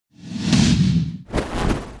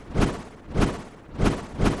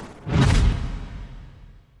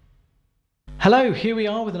Hello, here we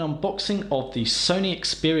are with an unboxing of the Sony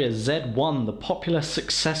Xperia Z1, the popular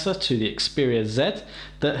successor to the Xperia Z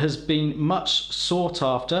that has been much sought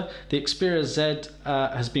after. The Xperia Z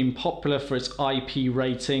has been popular for its IP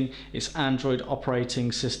rating, its Android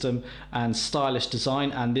operating system and stylish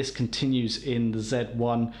design, and this continues in the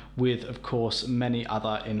Z1 with, of course, many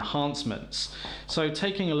other enhancements. So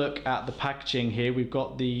taking a look at the packaging here, we've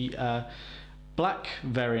got the black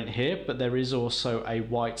variant here, but there is also a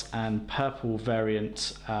white and purple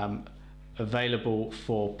variant available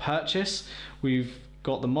for purchase. We've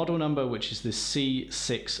got the model number, which is the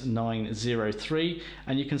C6903,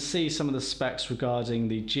 and you can see some of the specs regarding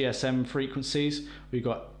the GSM frequencies. We've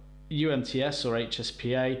got UMTS or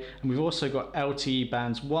HSPA, and we've also got LTE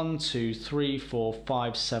bands 1, 2, 3, 4,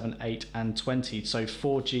 5, 7, 8 and 20, so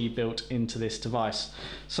 4G built into this device.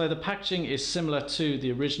 So the packaging is similar to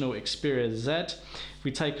the original Xperia Z. If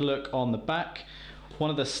we take a look on the back, one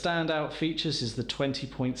of the standout features is the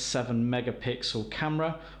 20.7 megapixel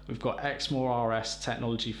camera. We've got Exmor RS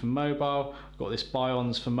technology for mobile, we've got this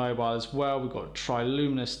Bions for mobile as well, we've got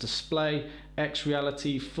triluminous display, X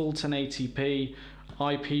Reality, full 1080p,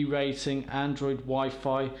 IP rating, Android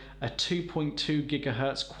Wi-Fi, a 2.2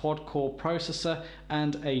 GHz quad-core processor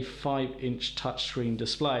and a 5-inch touchscreen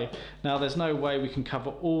display. Now there's no way we can cover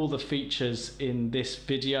all the features in this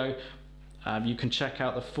video. You can check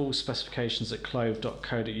out the full specifications at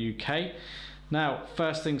clove.co.uk. Now,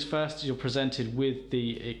 first things first, you're presented with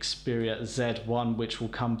the Xperia Z1, which we'll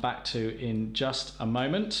come back to in just a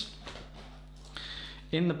moment.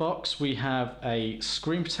 In the box we have a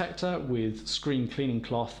screen protector with screen cleaning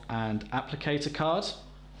cloth and applicator card.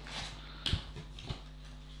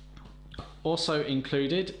 Also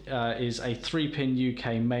included is a 3-pin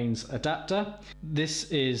UK mains adapter.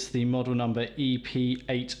 This is the model number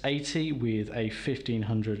EP880 with a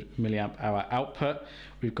 1500 mAh output.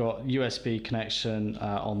 We've got USB connection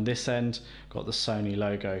on this end, got the Sony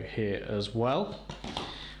logo here as well.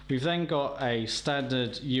 We've then got a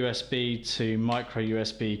standard USB to micro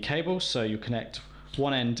USB cable, so you connect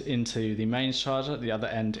one end into the mains charger, the other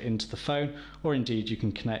end into the phone, or indeed you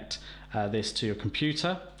can connect this to your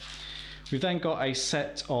computer. We've then got a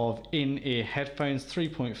set of in-ear headphones,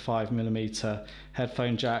 3.5mm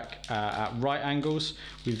headphone jack at right angles.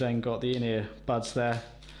 We've then got the in-ear buds there,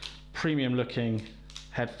 premium looking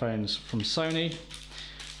headphones from Sony.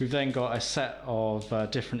 We've then got a set of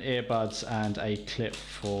different earbuds and a clip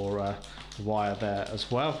for the wire there as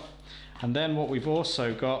well. And then what we've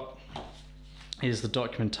also got is the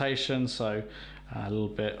documentation, so a little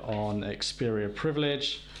bit on Xperia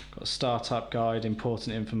privilege, got a startup guide,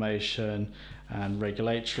 important information and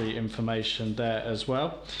regulatory information there as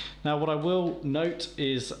well. Now what I will note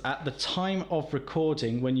is at the time of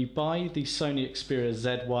recording, when you buy the Sony Xperia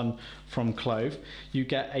Z1 from Clove, you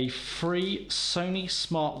get a free Sony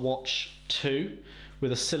smartwatch 2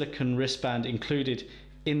 with a silicone wristband included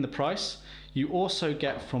in the price. You also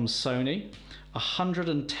get from Sony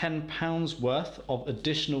 £110 worth of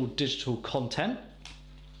additional digital content,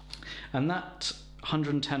 and that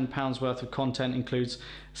 £110 worth of content includes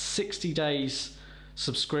 60 days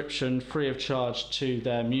subscription free of charge to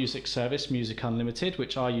their music service, Music Unlimited,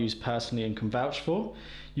 which I use personally and can vouch for.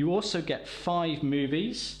 You also get 5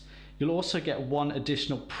 movies. You'll also get 1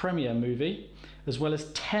 additional premiere movie, as well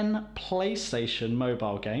as 10 PlayStation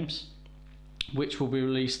mobile games, which will be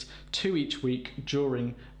released 2 each week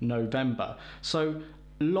during November. So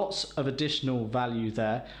lots of additional value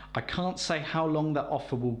there. I can't say how long that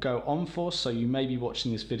offer will go on for, so you may be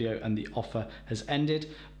watching this video and the offer has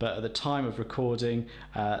ended, but at the time of recording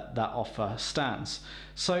that offer stands.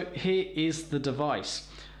 So here is the device.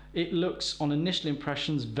 It looks on initial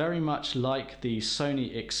impressions very much like the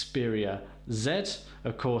Sony Xperia Z.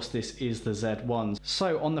 Of course, this is the Z1.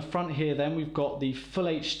 So on the front here then, we've got the full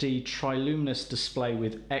HD triluminous display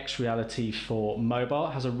with X Reality for mobile.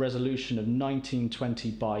 It has a resolution of 1920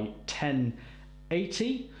 by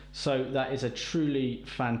 1080. So that is a truly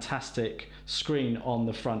fantastic screen on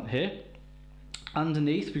the front here.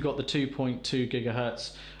 Underneath, we've got the 2.2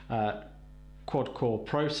 gigahertz quad-core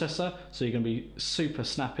processor, so you're going to be super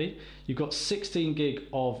snappy. You've got 16 gig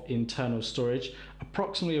of internal storage,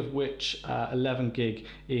 approximately of which 11 gig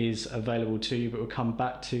is available to you, but we'll come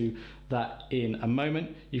back to that in a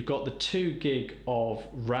moment. You've got the 2 gig of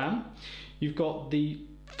RAM. You've got the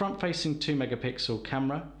front-facing 2 megapixel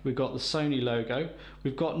camera. We've got the Sony logo.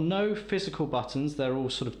 We've got no physical buttons. They're all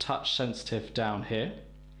sort of touch sensitive down here.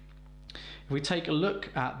 If we take a look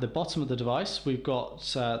at the bottom of the device, we've got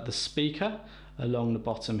the speaker along the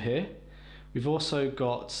bottom here. We've also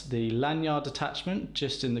got the lanyard attachment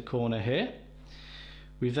just in the corner here.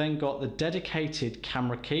 We've then got the dedicated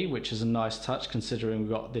camera key, which is a nice touch considering we've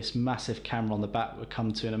got this massive camera on the back we'll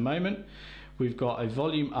come to in a moment. We've got a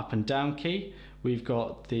volume up and down key. We've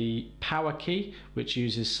got the power key, which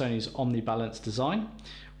uses Sony's OmniBalance design.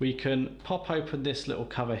 We can pop open this little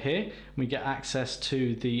cover here and we get access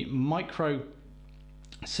to the micro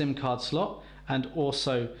SIM card slot and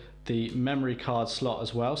also the memory card slot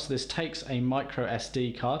as well. So this takes a micro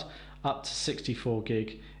SD card up to 64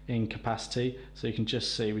 gig in capacity. So you can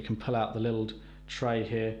just see we can pull out the little tray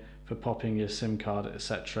here for popping your SIM card,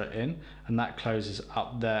 etc. in, and that closes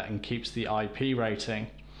up there and keeps the IP rating.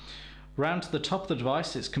 Round to the top of the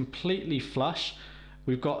device, it's completely flush.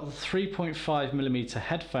 We've got the 3.5mm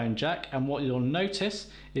headphone jack, and what you'll notice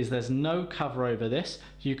is there's no cover over this.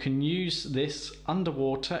 You can use this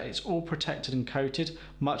underwater. It's all protected and coated,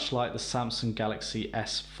 much like the Samsung Galaxy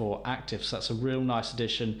S4 Active. So that's a real nice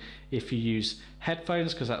addition if you use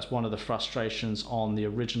headphones, because that's one of the frustrations on the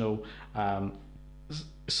original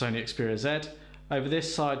Sony Xperia Z. Over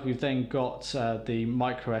this side, we've then got the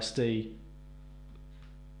micro SD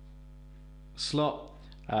slot.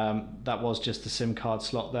 That was just the SIM card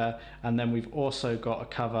slot there, and then we've also got a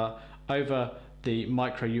cover over the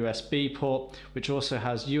micro USB port, which also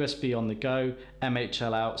has USB on the go,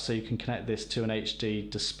 MHL out, so you can connect this to an HD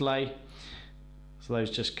display. So those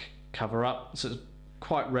just cover up. So it's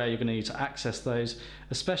quite rare you're going to need to access those,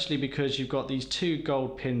 especially because you've got these two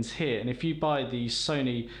gold pins here, and if you buy the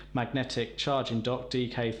Sony magnetic charging dock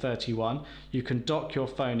DK31, you can dock your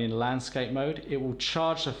phone in landscape mode. It will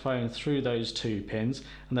charge the phone through those two pins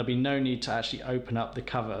and there'll be no need to actually open up the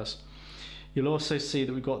covers. You'll also see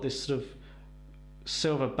that we've got this sort of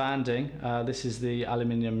silver banding. This is the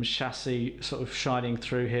aluminium chassis sort of shining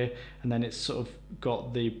through here, and then it's sort of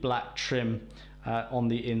got the black trim on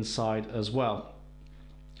the inside as well.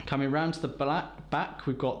 Coming around to the back,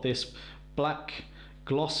 we've got this black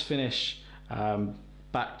gloss finish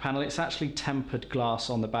back panel. It's actually tempered glass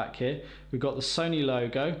on the back here. We've got the Sony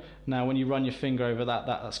logo. Now when you run your finger over that,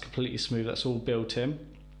 that's completely smooth. That's all built in.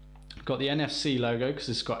 We've got the NFC logo because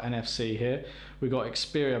it's got NFC here. We've got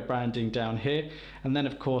Xperia branding down here, and then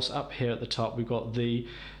of course up here at the top we've got the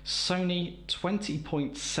Sony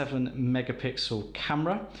 20.7 megapixel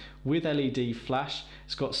camera with LED flash.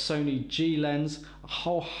 It's got Sony G lens, a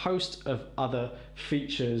whole host of other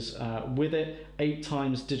features with it, 8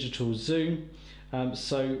 times digital zoom,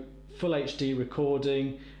 so full HD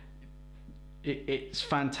recording. It's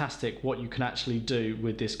fantastic what you can actually do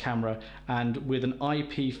with this camera, and with an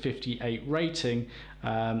IP58 rating,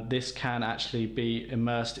 this can actually be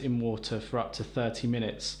immersed in water for up to 30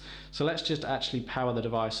 minutes. So let's just actually power the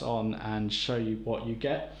device on and show you what you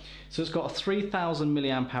get. So it's got a 3000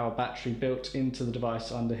 milliamp hour battery built into the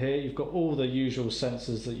device under here. You've got all the usual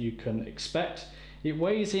sensors that you can expect. It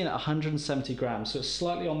weighs in at 170 grams, so it's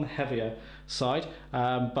slightly on the heavier side,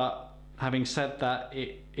 but having said that,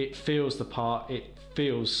 it feels the part. It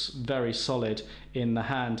feels very solid in the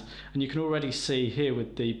hand, and you can already see here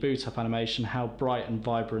with the boot up animation how bright and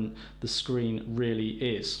vibrant the screen really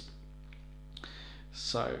is.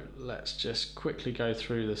 So let's just quickly go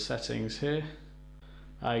through the settings here.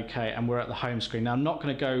 Okay, and we're at the home screen. Now I'm not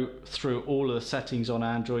going to go through all of the settings on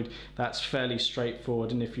Android. That's fairly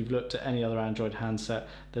straightforward, and if you've looked at any other Android handset,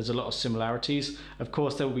 there's a lot of similarities. Of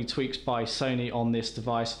course there will be tweaks by Sony on this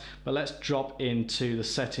device, but let's drop into the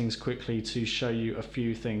settings quickly to show you a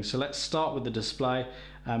few things. So let's start with the display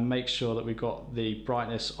and make sure that we've got the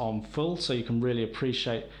brightness on full so you can really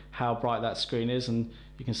appreciate how bright that screen is, and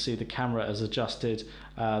you can see the camera has adjusted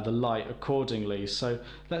the light accordingly. So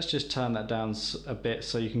let's just turn that down a bit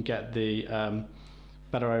so you can get the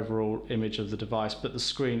better overall image of the device, but the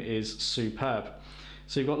screen is superb.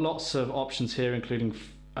 So you've got lots of options here, including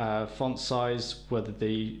font size, whether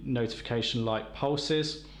the notification light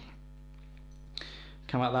pulses.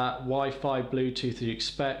 Come at that, Wi-Fi, Bluetooth you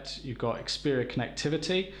expect. You've got Xperia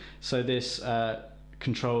connectivity, so this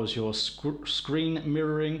controls your screen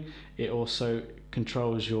mirroring. It also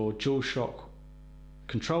controls your DualShock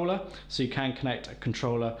controller, so you can connect a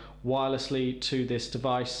controller wirelessly to this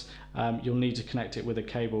device. You'll need to connect it with a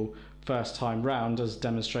cable first time round as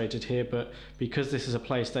demonstrated here, but because this is a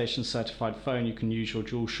PlayStation certified phone, you can use your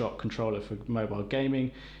DualShock controller for mobile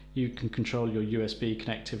gaming. You can control your USB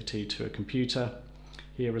connectivity to a computer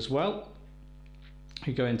here as well.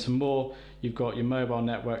 You go into more, you've got your mobile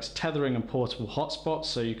networks, tethering and portable hotspots,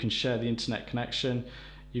 so you can share the internet connection.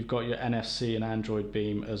 You've got your NFC and Android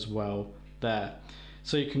Beam as well there.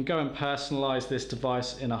 So you can go and personalize this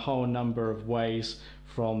device in a whole number of ways,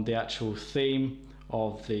 from the actual theme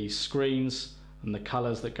of the screens and the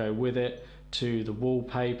colors that go with it, to the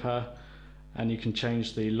wallpaper, and you can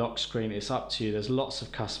change the lock screen. It's up to you. There's lots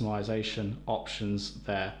of customization options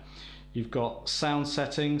there. You've got sound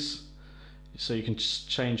settings, so you can just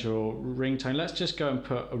change your ringtone. Let's just go and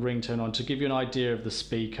put a ringtone on to give you an idea of the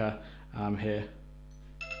speaker here.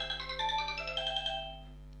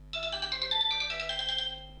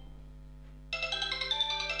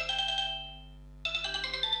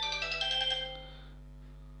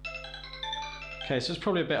 Okay, so it's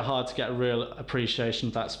probably a bit hard to get a real appreciation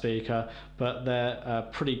of that speaker, but they're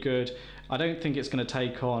pretty good. I don't think it's going to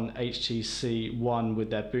take on HTC One with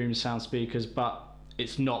their boom sound speakers, but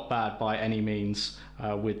it's not bad by any means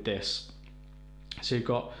with this. So you've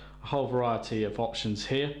got a whole variety of options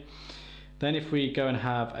here. Then if we go and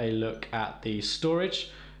have a look at the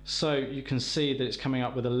storage, so you can see that it's coming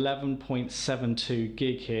up with 11.72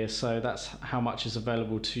 gig here, so that's how much is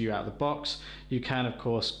available to you out of the box. You can of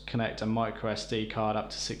course connect a micro SD card up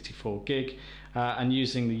to 64 gig, and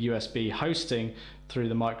using the USB hosting through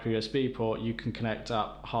the micro USB port, you can connect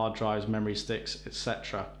up hard drives, memory sticks,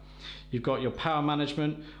 etc. You've got your power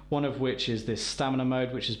management, one of which is this stamina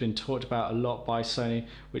mode, which has been talked about a lot by Sony,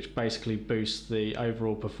 which basically boosts the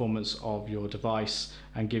overall performance of your device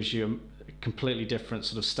and gives you a completely different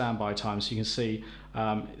sort of standby time. So you can see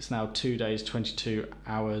it's now 2 days, 22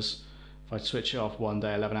 hours. If I switch it off, 1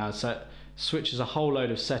 day, 11 hours. So it switches a whole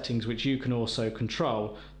load of settings which you can also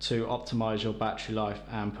control to optimize your battery life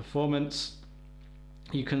and performance.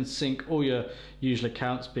 You can sync all your usual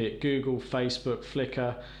accounts, be it Google, Facebook,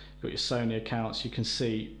 Flickr. You've got your Sony accounts. You can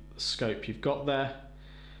see the scope you've got there.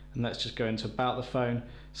 And let's just go into about the phone.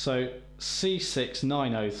 So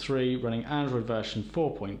C6903 running Android version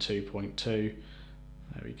 4.2.2. There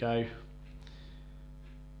we go.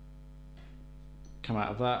 Come out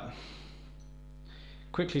of that.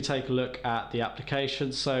 Quickly take a look at the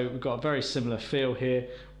application. So we've got a very similar feel here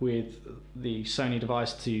with the Sony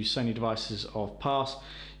device to Sony devices of past.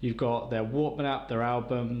 You've got their Walkman app, their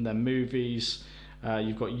album, their movies.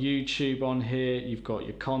 You've got YouTube on here, you've got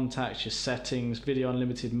your contacts, your settings, video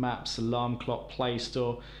unlimited, maps, alarm clock, Play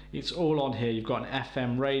Store. It's all on here. You've got an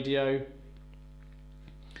FM radio,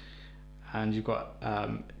 and you've got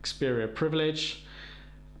Xperia Privilege.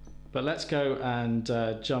 But let's go and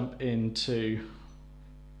jump into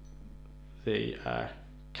the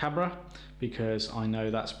camera, because I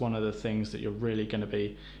know that's one of the things that you're really going to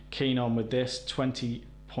be keen on with this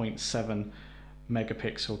 20.7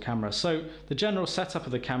 megapixel camera. So the general setup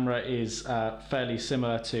of the camera is fairly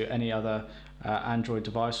similar to any other Android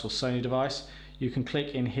device or Sony device. You can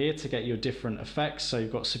click in here to get your different effects. So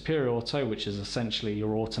you've got Superior Auto, which is essentially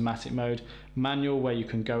your automatic mode, manual, where you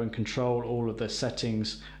can go and control all of the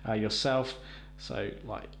settings yourself. So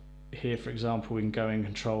like here, for example, we can go and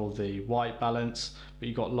control the white balance, but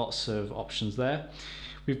you've got lots of options there.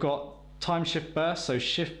 We've got time shift burst, so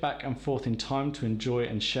shift back and forth in time to enjoy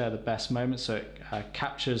and share the best moments. So it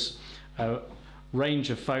captures a range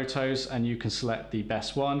of photos and you can select the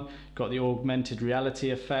best one. You've got the augmented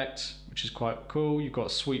reality effect, which is quite cool. You've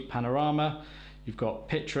got sweep panorama. You've got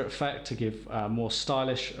picture effect to give more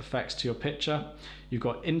stylish effects to your picture. You've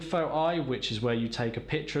got info eye, which is where you take a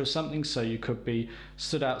picture of something. So you could be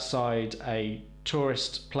stood outside a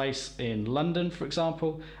tourist place in London, for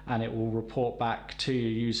example, and it will report back to you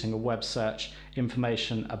using a web search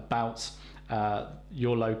information about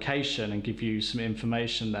your location and give you some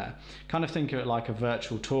information there. Kind of think of it like a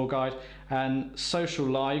virtual tour guide. And social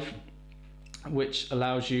live, which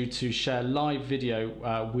allows you to share live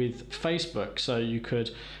video with Facebook. So you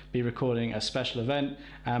could be recording a special event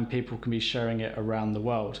and people can be sharing it around the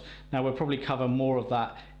world. Now we'll probably cover more of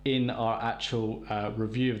that in our actual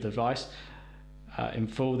review of the device in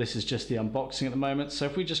full. This is just the unboxing at the moment. So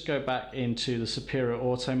if we just go back into the Superior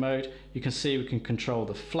Auto mode, you can see we can control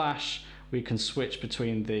the flash, we can switch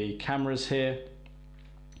between the cameras here,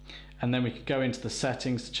 and then we can go into the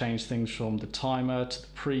settings to change things from the timer to the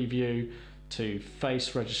preview to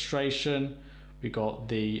face registration. We've got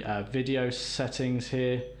the video settings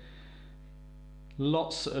here,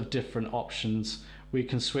 lots of different options. We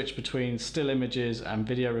can switch between still images and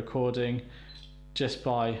video recording just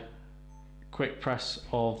by quick press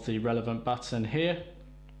of the relevant button here,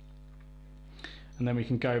 and then we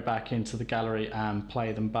can go back into the gallery and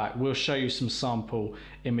play them back. We'll show you some sample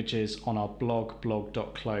images on our blog,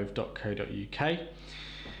 blog.clove.co.uk.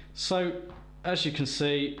 So as you can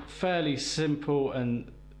see, fairly simple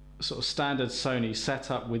and sort of standard Sony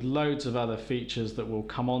setup with loads of other features that we'll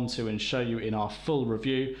come on to and show you in our full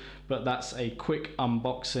review, but that's a quick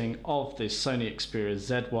unboxing of this Sony Xperia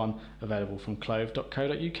Z1 available from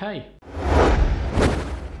clove.co.uk.